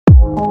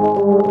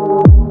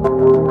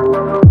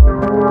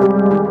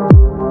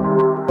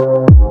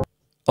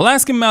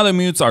Alaskan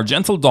Malamutes are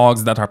gentle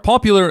dogs that are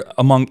popular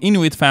among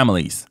Inuit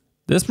families.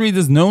 This breed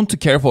is known to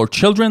care for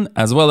children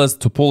as well as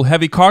to pull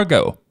heavy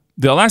cargo.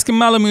 The Alaskan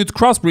Malamute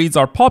crossbreeds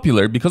are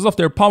popular because of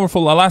their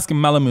powerful Alaskan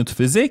Malamute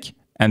physique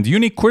and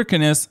unique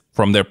quirkiness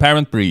from their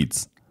parent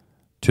breeds.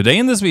 Today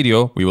in this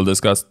video, we will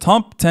discuss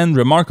top 10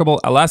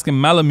 remarkable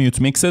Alaskan Malamute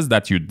mixes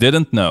that you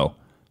didn't know.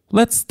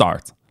 Let's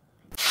start.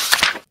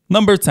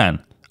 Number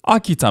 10.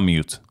 Akita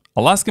Mute,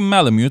 Alaskan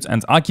Malamute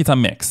and Akita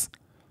Mix.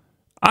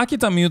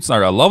 Akita Mutes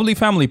are a lovely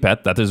family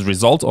pet that is a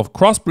result of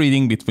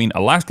crossbreeding between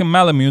Alaskan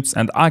Malamutes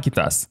and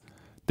Akitas.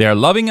 They are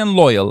loving and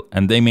loyal,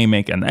 and they may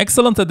make an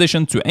excellent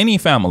addition to any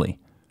family.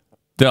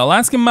 The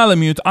Alaskan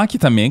Malamute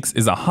Akita Mix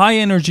is a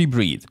high-energy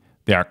breed.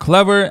 They are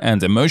clever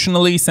and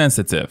emotionally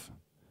sensitive.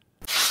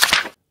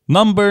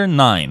 Number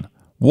 9.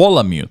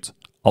 Walamute,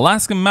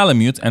 Alaskan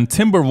Malamute and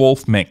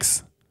Timberwolf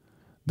Mix.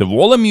 The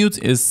Walamute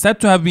is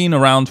said to have been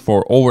around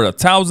for over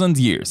 1,000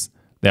 years.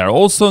 They are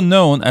also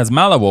known as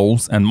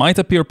Malawolves and might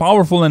appear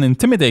powerful and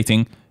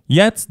intimidating,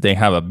 yet they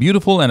have a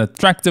beautiful and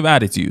attractive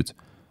attitude.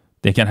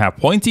 They can have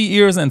pointy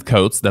ears and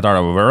coats that are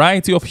a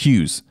variety of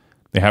hues.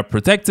 They have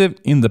protective,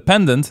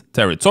 independent,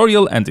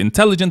 territorial, and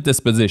intelligent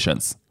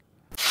dispositions.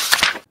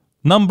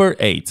 Number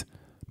 8.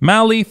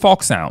 Mallee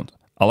Foxhound,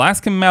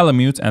 Alaskan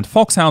Malamute and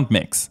Foxhound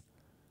Mix.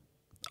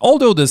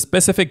 Although the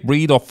specific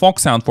breed of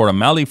foxhound for a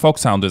Mallee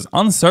Foxhound is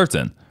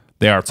uncertain,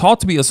 they are thought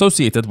to be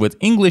associated with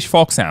English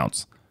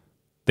Foxhounds.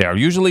 They are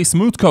usually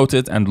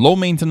smooth-coated and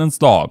low-maintenance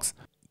dogs.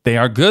 They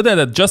are good at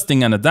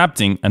adjusting and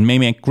adapting and may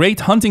make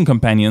great hunting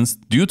companions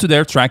due to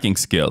their tracking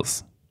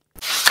skills.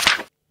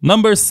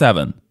 Number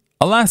 7.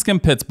 Alaskan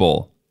Pit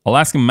Bull,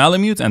 Alaskan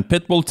Malamute and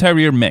Pit Bull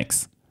Terrier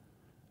Mix.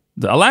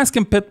 The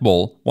Alaskan Pit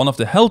Bull, one of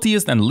the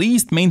healthiest and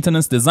least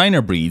maintenance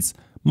designer breeds,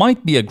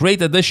 might be a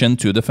great addition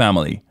to the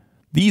family.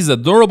 These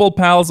adorable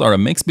pals are a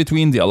mix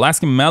between the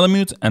Alaskan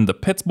Malamute and the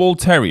Pit Bull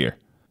Terrier.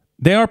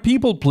 They are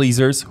people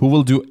pleasers who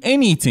will do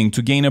anything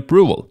to gain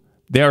approval.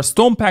 They are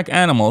stone pack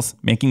animals,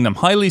 making them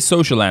highly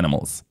social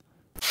animals.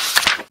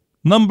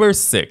 Number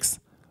 6.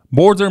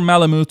 Border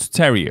Malamute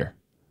Terrier,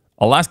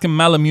 Alaskan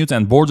Malamute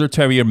and Border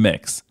Terrier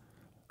Mix.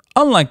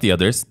 Unlike the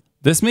others,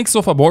 this mix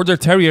of a Border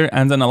Terrier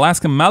and an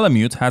Alaskan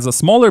Malamute has a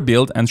smaller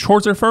build and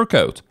shorter fur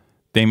coat.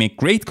 They make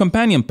great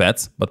companion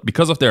pets, but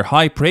because of their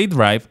high prey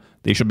drive,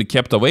 they should be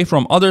kept away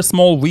from other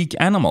small, weak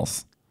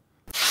animals.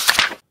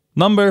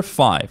 Number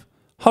 5.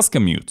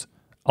 Huskamute,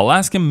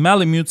 Alaskan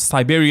Malamute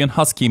Siberian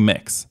Husky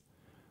Mix.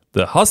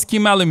 The Husky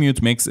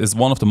Malamute mix is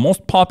one of the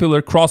most popular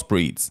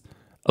crossbreeds.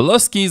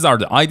 Huskies are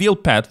the ideal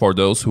pet for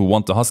those who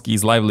want the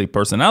Husky's lively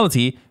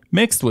personality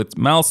mixed with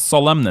mouse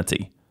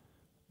solemnity.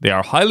 They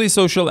are highly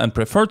social and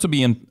prefer to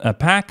be in a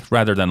pack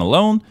rather than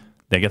alone.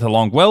 They get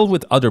along well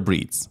with other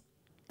breeds.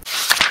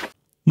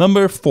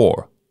 Number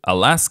 4.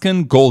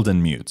 Alaskan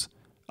Golden Mute,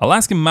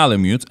 Alaskan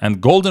Malamute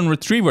and Golden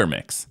Retriever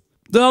Mix.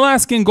 The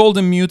Alaskan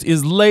Golden Mute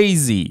is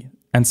lazy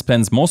and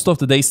spends most of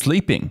the day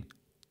sleeping.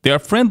 They are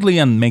friendly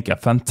and make a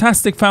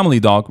fantastic family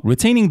dog,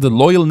 retaining the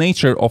loyal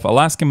nature of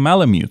Alaskan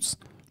Malamutes.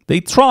 They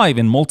thrive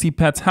in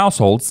multi-pet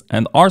households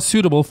and are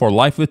suitable for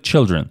life with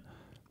children.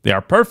 They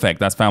are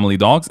perfect as family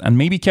dogs and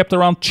may be kept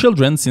around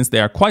children since they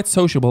are quite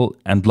sociable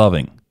and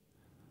loving.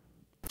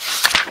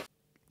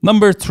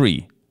 Number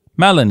 3.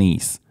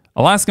 Malanese,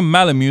 Alaskan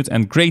Malamute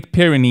and Great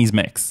Pyrenees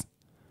Mix.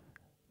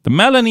 The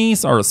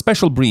Malanese are a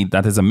special breed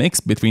that is a mix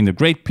between the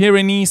Great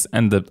Pyrenees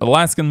and the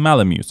Alaskan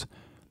Malamute.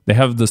 They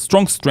have the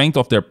strong strength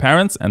of their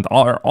parents and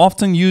are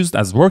often used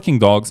as working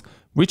dogs,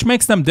 which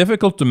makes them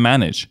difficult to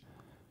manage.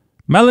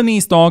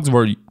 Malanese dogs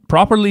were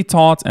properly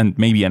taught and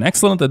may be an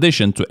excellent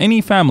addition to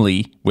any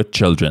family with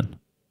children.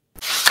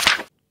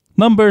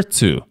 Number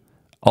 2.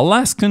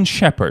 Alaskan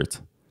Shepherd,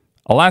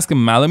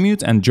 Alaskan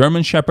Malamute and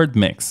German Shepherd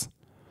Mix.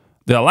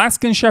 The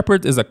Alaskan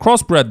Shepherd is a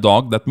crossbred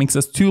dog that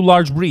mixes two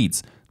large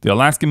breeds, the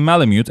Alaskan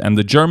Malamute and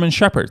the German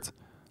Shepherd.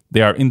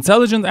 They are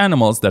intelligent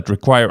animals that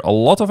require a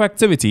lot of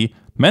activity,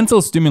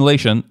 mental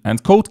stimulation,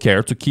 and coat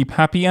care to keep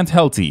happy and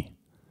healthy.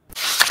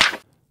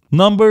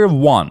 Number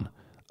 1.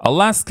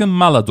 Alaskan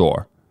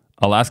Malador,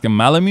 Alaskan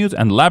Malamute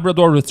and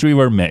Labrador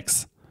Retriever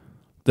Mix.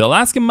 The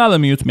Alaskan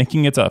Malamute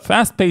making it a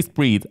fast-paced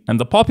breed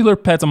and a popular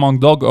pet among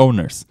dog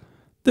owners.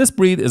 This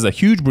breed is a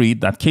huge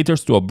breed that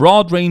caters to a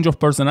broad range of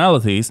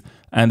personalities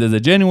and is a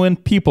genuine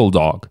people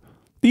dog.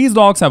 These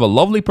dogs have a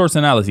lovely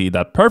personality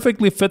that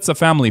perfectly fits a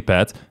family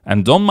pet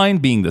and don't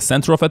mind being the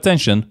center of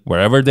attention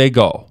wherever they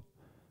go.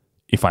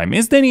 If I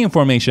missed any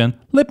information,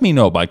 let me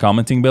know by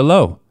commenting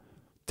below.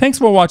 Thanks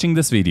for watching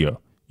this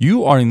video.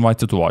 You are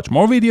invited to watch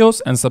more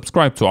videos and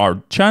subscribe to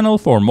our channel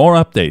for more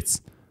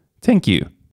updates. Thank you.